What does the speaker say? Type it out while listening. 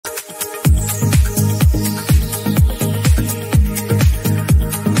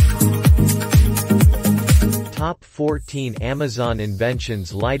Top 14 Amazon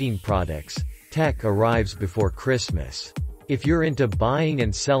Inventions Lighting Products. Tech arrives before Christmas. If you're into buying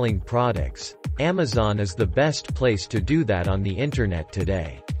and selling products, Amazon is the best place to do that on the internet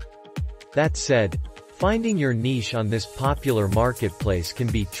today. That said, finding your niche on this popular marketplace can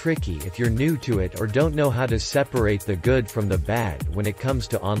be tricky if you're new to it or don't know how to separate the good from the bad when it comes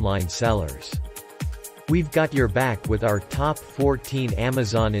to online sellers. We've got your back with our top 14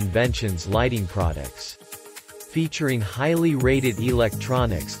 Amazon Inventions lighting products, featuring highly rated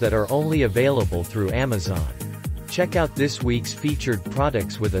electronics that are only available through Amazon. Check out this week's featured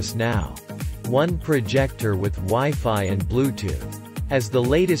products with us now. 1 projector with Wi-Fi and Bluetooth. As the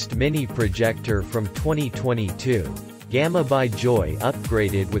latest mini projector from 2022, Gamma by Joy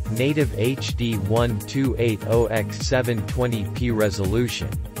upgraded with native HD 1280x720p resolution.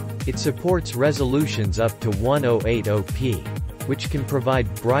 It supports resolutions up to 1080p, which can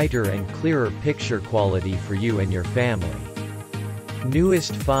provide brighter and clearer picture quality for you and your family.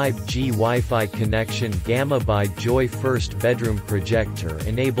 Newest 5G Wi-Fi connection. Gamma by Joy first bedroom projector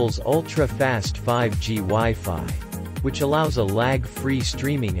enables ultra-fast 5G Wi-Fi, which allows a lag-free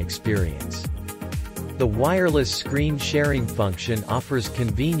streaming experience. The wireless screen sharing function offers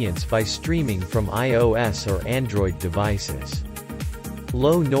convenience by streaming from iOS or Android devices.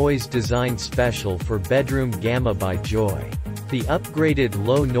 Low noise design special for bedroom. Gamma by Joy. The upgraded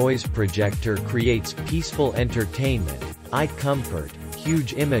low noise projector creates peaceful entertainment, eye comfort,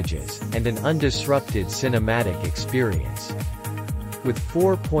 huge images, and an undisrupted cinematic experience. With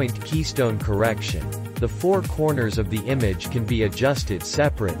 4-point keystone correction, the 4 corners of the image can be adjusted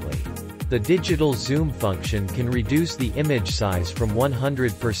separately. The digital zoom function can reduce the image size from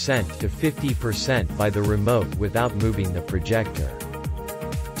 100% to 50% by the remote without moving the projector.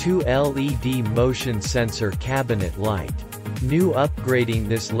 2 LED motion sensor cabinet light. New upgrading.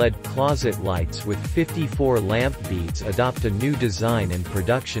 This LED closet lights with 54 lamp beads adopt a new design and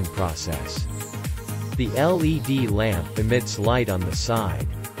production process. The LED lamp emits light on the side.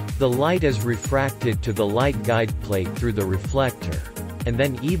 The light is refracted to the light guide plate through the reflector, and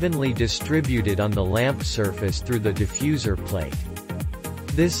then evenly distributed on the lamp surface through the diffuser plate.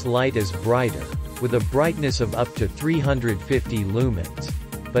 This light is brighter, with a brightness of up to 350 lumens,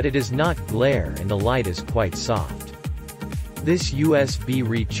 but it is not glare and the light is quite soft. This USB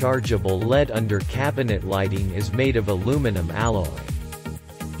rechargeable LED under cabinet lighting is made of aluminum alloy.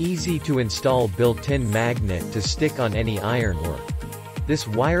 Easy to install built-in magnet to stick on any ironwork. This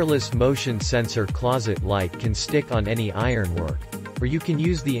wireless motion sensor closet light can stick on any ironwork, or you can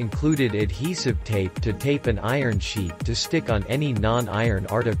use the included adhesive tape to tape an iron sheet to stick on any non-iron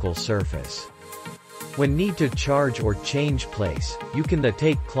article surface. When need to charge or change place, you can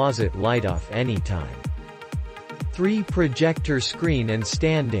take closet light off anytime. 3 projector screen and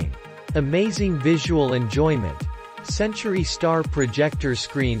standing. Amazing visual enjoyment. Century Star projector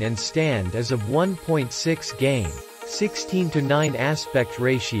screen and stand is of 1.6 gain, 16:9 aspect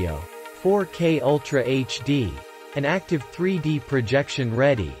ratio, 4K Ultra HD, and active 3D projection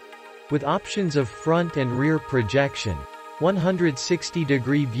ready. With options of front and rear projection,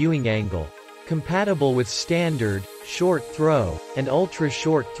 160-degree viewing angle, compatible with standard, short throw, and ultra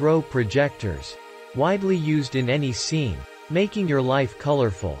short throw projectors. Widely used in any scene, making your life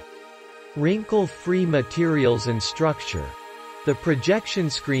colorful. Wrinkle-free materials and structure. The projection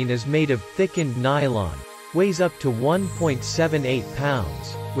screen is made of thickened nylon, weighs up to 1.78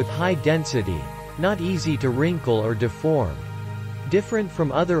 pounds, with high density, not easy to wrinkle or deform. Different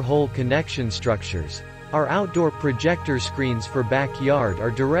from other hole connection structures, our outdoor projector screens for backyard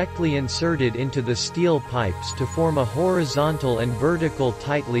are directly inserted into the steel pipes to form a horizontal and vertical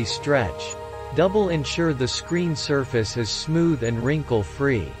tightly stretch. Double ensure the screen surface is smooth and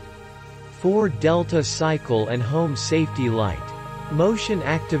wrinkle-free. 4 Delta cycle and home safety light.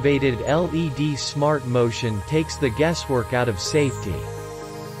 Motion-activated LED smart motion takes the guesswork out of safety.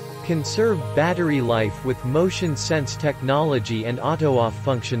 Conserve battery life with motion sense technology and auto-off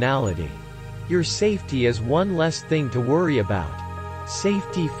functionality. Your safety is one less thing to worry about.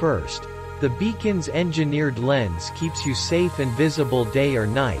 Safety first. The beacon's engineered lens keeps you safe and visible day or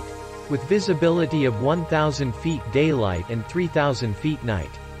night, with visibility of 1,000 feet daylight and 3,000 feet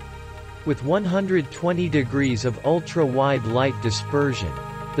night. With 120 degrees of ultra-wide light dispersion,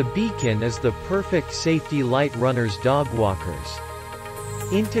 the beacon is the perfect safety light runners dog walkers.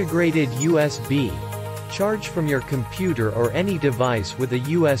 Integrated USB. Charge from your computer or any device with a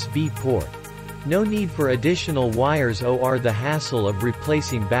USB port. No need for additional wires or the hassle of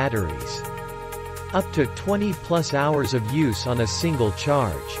replacing batteries. Up to 20+ hours of use on a single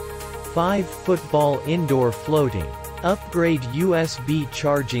charge. 5 football indoor floating. Upgrade USB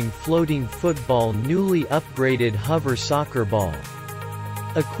charging floating football. Newly upgraded hover soccer ball.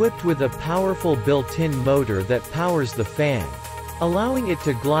 Equipped with a powerful built-in motor that powers the fan, allowing it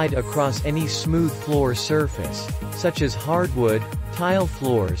to glide across any smooth floor surface, such as hardwood, tile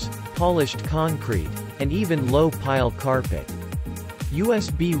floors, polished concrete, and even low-pile carpet.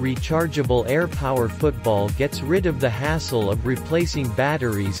 USB rechargeable air power football gets rid of the hassle of replacing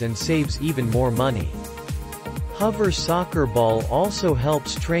batteries and saves even more money. Hover soccer ball also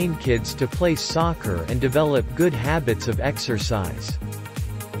helps train kids to play soccer and develop good habits of exercise.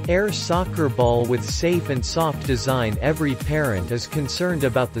 Air soccer ball with safe and soft design. Every parent is concerned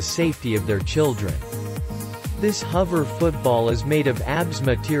about the safety of their children. This hover football is made of ABS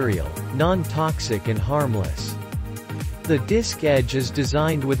material, non-toxic and harmless. The disc edge is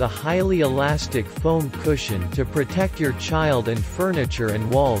designed with a highly elastic foam cushion to protect your child and furniture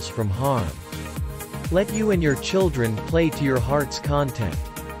and walls from harm. Let you and your children play to your heart's content.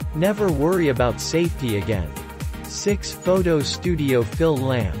 Never worry about safety again. 6 Photo Studio Fill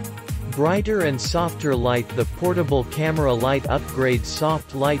Lamp. Brighter and softer light. The portable camera light upgrade.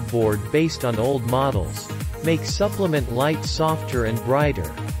 Soft light board based on old models. Make supplement light softer and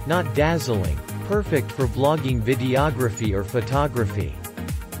brighter, not dazzling, perfect for vlogging, videography or photography.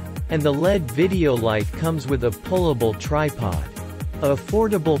 And the LED video light comes with a pullable tripod. A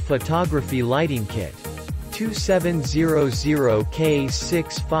affordable photography lighting kit.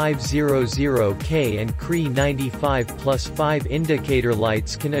 2700K6500K and Cree 95 plus 5 indicator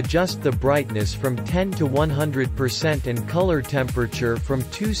lights can adjust the brightness from 10 to 100% and color temperature from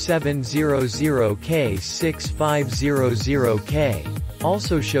 2700K6500K.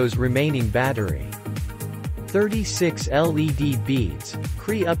 Also shows remaining battery. 36 LED beads,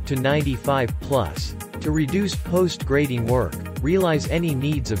 Cree up to 95 plus, to reduce post-grading work, realize any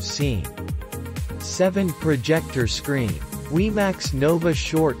needs of scene. 7 Projector Screen. WeMax Nova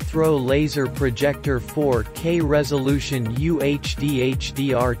Short Throw Laser Projector 4K Resolution UHD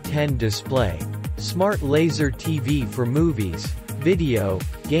HDR10 Display. Smart Laser TV for movies, video,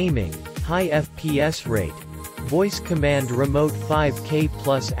 gaming, high FPS rate. Voice command remote 5K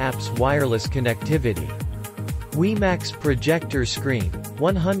plus apps wireless connectivity. WeMax Projector Screen,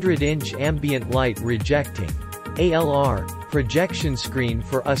 100-inch ambient light rejecting. ALR, projection screen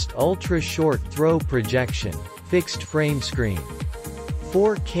for UST ultra short throw projection, fixed frame screen.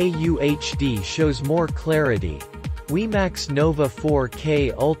 4K UHD shows more clarity. WeMax Nova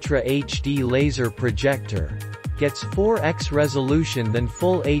 4K Ultra HD laser projector. Gets 4x resolution than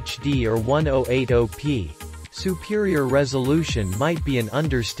full HD or 1080p. Superior resolution might be an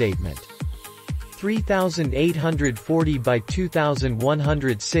understatement. 3840 by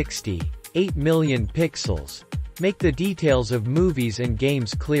 2160, 8 million pixels. Make the details of movies and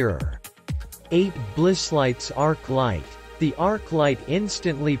games clearer. 8 Blisslight's Arc Light. The arc light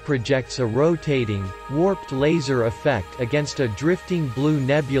instantly projects a rotating, warped laser effect against a drifting blue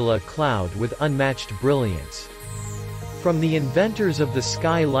nebula cloud with unmatched brilliance. From the inventors of the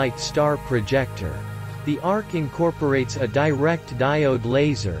Skylight Star Projector, the arc incorporates a direct diode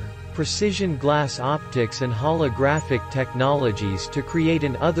laser, precision glass optics and holographic technologies to create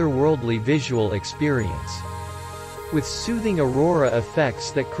an otherworldly visual experience. With soothing aurora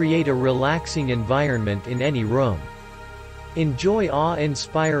effects that create a relaxing environment in any room. Enjoy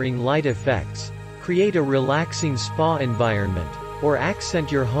awe-inspiring light effects, create a relaxing spa environment, or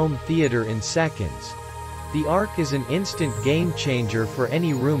accent your home theater in seconds. The Arc is an instant game changer for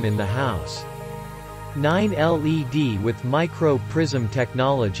any room in the house. 9 LED with micro prism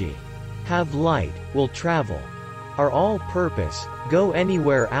technology. Have light, will travel. Our all-purpose,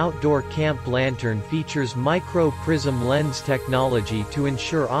 go-anywhere outdoor camp lantern features micro-prism lens technology to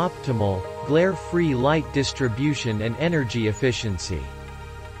ensure optimal, glare-free light distribution and energy efficiency.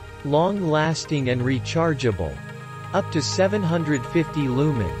 Long-lasting and rechargeable. Up to 750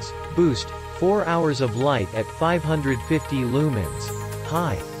 lumens, boost, 4 hours of light at 550 lumens,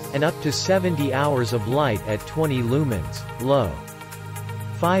 high, and up to 70 hours of light at 20 lumens, low.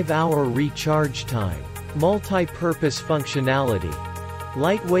 5-hour recharge time. Multi-purpose functionality.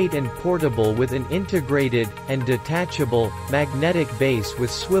 Lightweight and portable with an integrated, and detachable, magnetic base with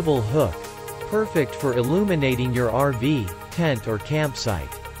swivel hook. Perfect for illuminating your RV, tent or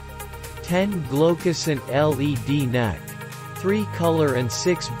campsite. 10 Glowcosent LED neck. 3 color and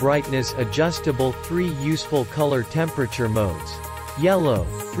 6 brightness adjustable. 3 useful color temperature modes. Yellow,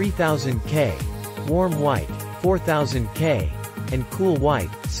 3000K. Warm white, 4000K. And cool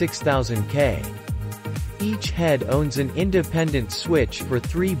white, 6000K. Each head owns an independent switch for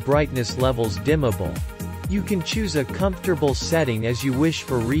 3 brightness levels dimmable. You can choose a comfortable setting as you wish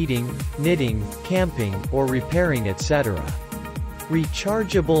for reading, knitting, camping, or repairing, etc.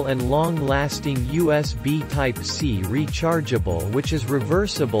 Rechargeable and long-lasting USB Type-C rechargeable, which is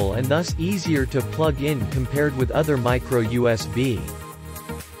reversible and thus easier to plug in compared with other micro USB.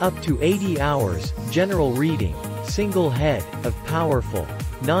 Up to 80 hours, general reading, single head, of powerful,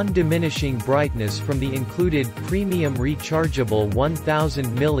 non-diminishing brightness from the included premium rechargeable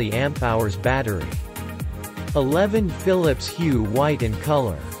 1000 mAh battery. 11 Philips Hue White and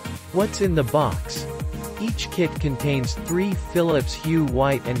Color. What's in the box? Each kit contains 3 Philips Hue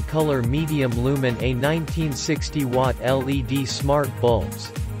White and Color medium lumen A 1960-watt LED smart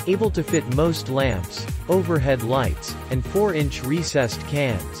bulbs, able to fit most lamps, overhead lights, and 4-inch recessed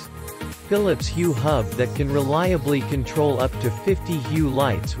cans. Philips Hue Hub that can reliably control up to 50 Hue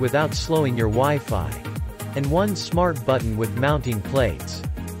lights without slowing your Wi-Fi. And 1 smart button with mounting plates.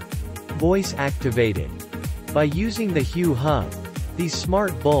 Voice activated. By using the Hue Hub, these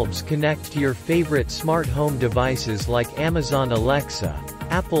smart bulbs connect to your favorite smart home devices like Amazon Alexa,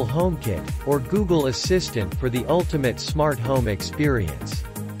 Apple HomeKit, or Google Assistant for the ultimate smart home experience.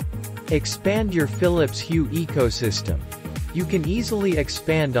 Expand your Philips Hue ecosystem. You can easily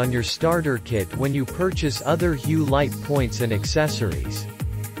expand on your starter kit when you purchase other Hue light points and accessories.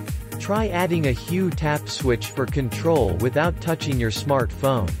 Try adding a Hue tap switch for control without touching your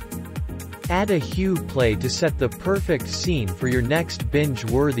smartphone. Add a Hue play to set the perfect scene for your next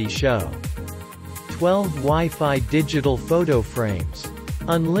binge-worthy show. 12 Wi-Fi digital photo frames.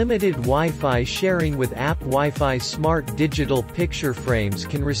 Unlimited Wi-Fi sharing with app. Wi-Fi smart digital picture frames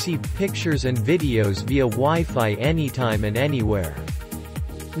can receive pictures and videos via Wi-Fi anytime and anywhere.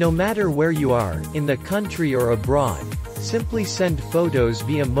 No matter where you are, in the country or abroad, simply send photos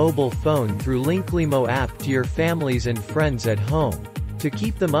via mobile phone through Linklimo app to your families and friends at home, to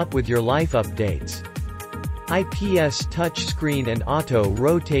keep them up with your life updates. IPS touchscreen and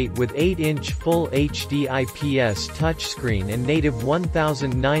auto-rotate with 8-inch Full HD IPS touchscreen and native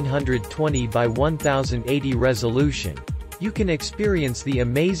 1920 by 1080 resolution. You can experience the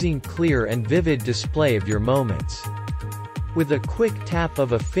amazing clear and vivid display of your moments. With a quick tap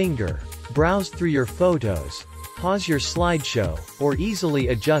of a finger, browse through your photos, pause your slideshow, or easily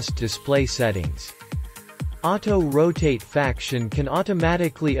adjust display settings. Auto-rotate function can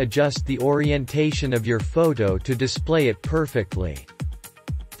automatically adjust the orientation of your photo to display it perfectly.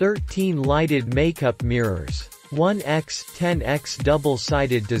 13 lighted makeup mirrors. 1x 10x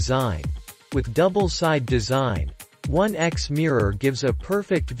double-sided design. With double-side design, 1x mirror gives a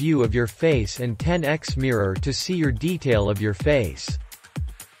perfect view of your face and 10x mirror to see your detail of your face.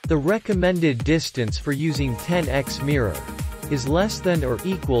 The recommended distance for using 10x mirror is less than or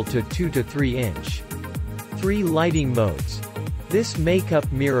equal to 2 to 3 inch. 3 lighting modes. This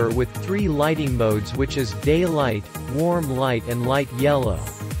makeup mirror with 3 lighting modes, which is daylight, warm light and light yellow,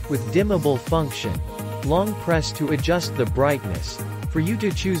 with dimmable function. Long press to adjust the brightness, for you to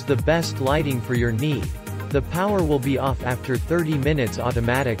choose the best lighting for your need. The power will be off after 30 minutes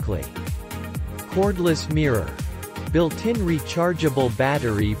automatically. Cordless mirror. Built-in rechargeable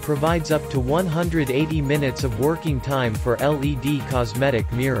battery provides up to 180 minutes of working time for LED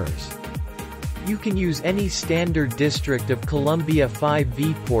cosmetic mirrors. You can use any standard District of Columbia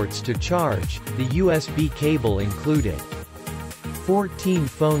 5V ports to charge, the USB cable included. 14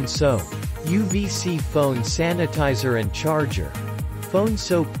 Phone Soap. UVC phone sanitizer and charger. Phone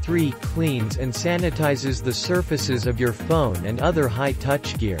Soap 3 cleans and sanitizes the surfaces of your phone and other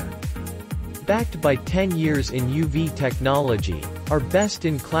high-touch gear. Backed by 10 years in UV technology, our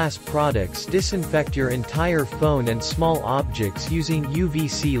best-in-class products disinfect your entire phone and small objects using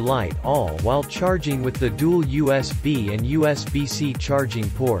UVC light, all while charging with the dual USB and USB-C charging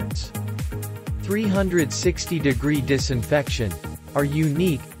ports. 360-degree disinfection. Our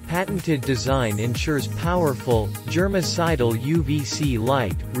unique, patented design ensures powerful, germicidal UVC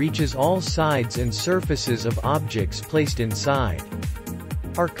light reaches all sides and surfaces of objects placed inside.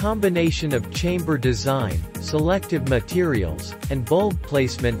 Our combination of chamber design, selective materials, and bulb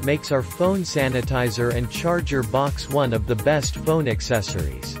placement makes our phone sanitizer and charger box one of the best phone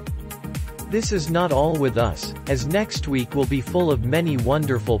accessories. This is not all with us, as next week will be full of many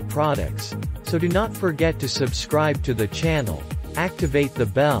wonderful products, so do not forget to subscribe to the channel, activate the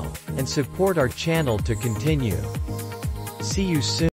bell, and support our channel to continue. See you soon.